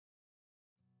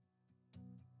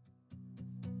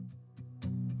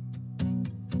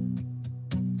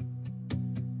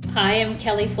Hi, I'm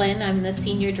Kelly Flynn. I'm the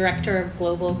Senior Director of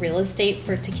Global Real Estate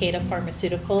for Takeda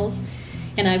Pharmaceuticals,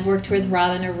 and I've worked with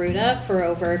Robyn Arruda for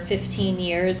over 15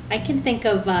 years. I can think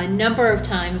of a number of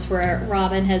times where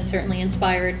Robyn has certainly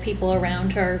inspired people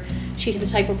around her. She's the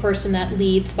type of person that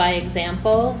leads by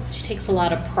example. She takes a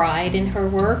lot of pride in her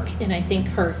work, and I think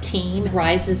her team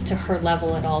rises to her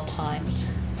level at all times.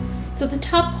 So the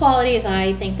top qualities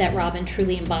I think that Robyn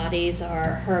truly embodies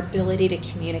are her ability to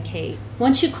communicate.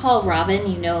 Once you call Robyn,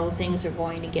 you know things are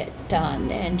going to get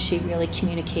done, and she really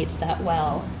communicates that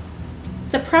well.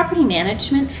 The property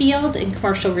management field in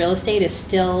commercial real estate is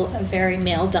still a very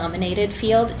male-dominated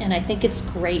field, and I think it's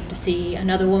great to see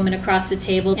another woman across the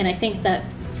table, and I think that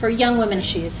for young women,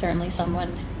 she is certainly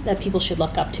someone that people should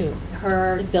look up to.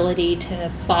 Her ability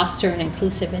to foster an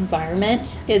inclusive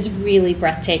environment is really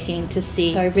breathtaking to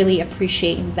see, so I really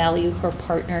appreciate and value her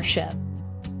partnership.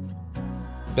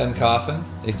 Ben Coffin,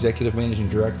 Executive Managing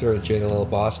Director at JLL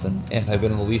Boston, and I've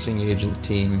been on the leasing agent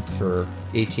team for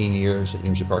 18 years at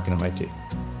University Park and MIT.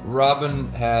 Robyn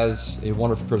has a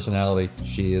wonderful personality.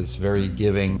 She is very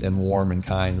giving and warm and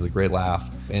kind, with a great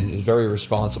laugh, and is very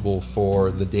responsible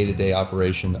for the day-to-day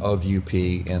operation of UP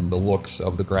and the looks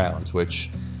of the grounds, which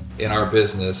in our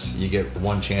business, you get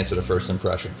one chance at a first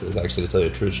impression. So actually, to tell you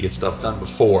the truth, she gets stuff done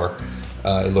before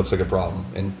it looks like a problem.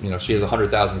 And she has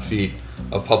 100,000 feet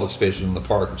of public spaces in the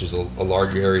park, which is a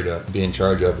large area to be in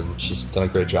charge of, and she's done a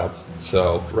great job.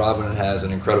 So Robyn has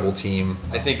an incredible team.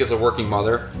 I think as a working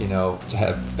mother, to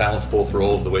have balanced both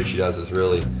roles the way she does is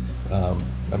really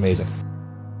amazing.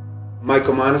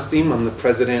 Michael Monestein, I'm the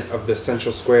president of the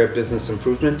Central Square Business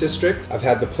Improvement District. I've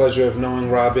had the pleasure of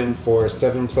knowing Robyn for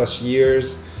 7+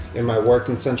 years. In my work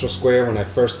in Central Square, when I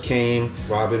first came,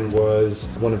 Robyn was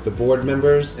one of the board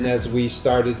members. And as we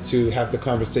started to have the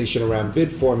conversation around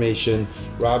bid formation,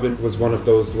 Robyn was one of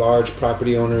those large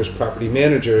property owners, property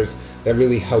managers that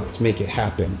really helped make it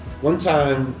happen. One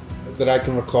time that I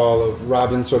can recall of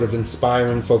Robyn sort of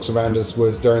inspiring folks around us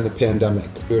was during the pandemic.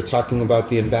 We were talking about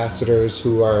the ambassadors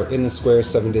who are in the square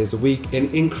 7 days a week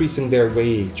and increasing their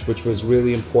wage, which was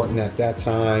really important at that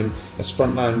time as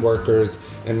frontline workers.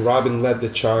 And Robyn led the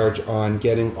charge on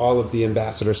getting all of the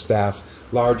ambassador staff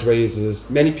large raises.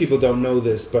 Many people don't know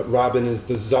this, but Robyn is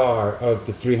the czar of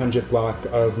the 300 block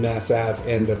of Mass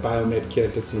Ave and the Biomed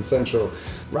campus in Central.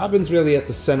 Robyn's really at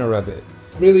the center of it,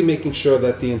 really making sure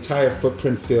that the entire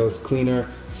footprint feels cleaner,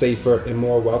 safer, and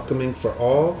more welcoming for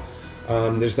all.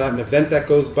 There's not an event that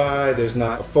goes by, there's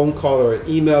not a phone call or an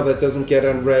email that doesn't get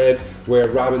unread where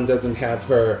Robyn doesn't have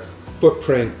her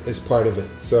footprint as part of it.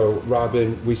 So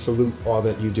Robyn, we salute all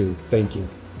that you do. Thank you.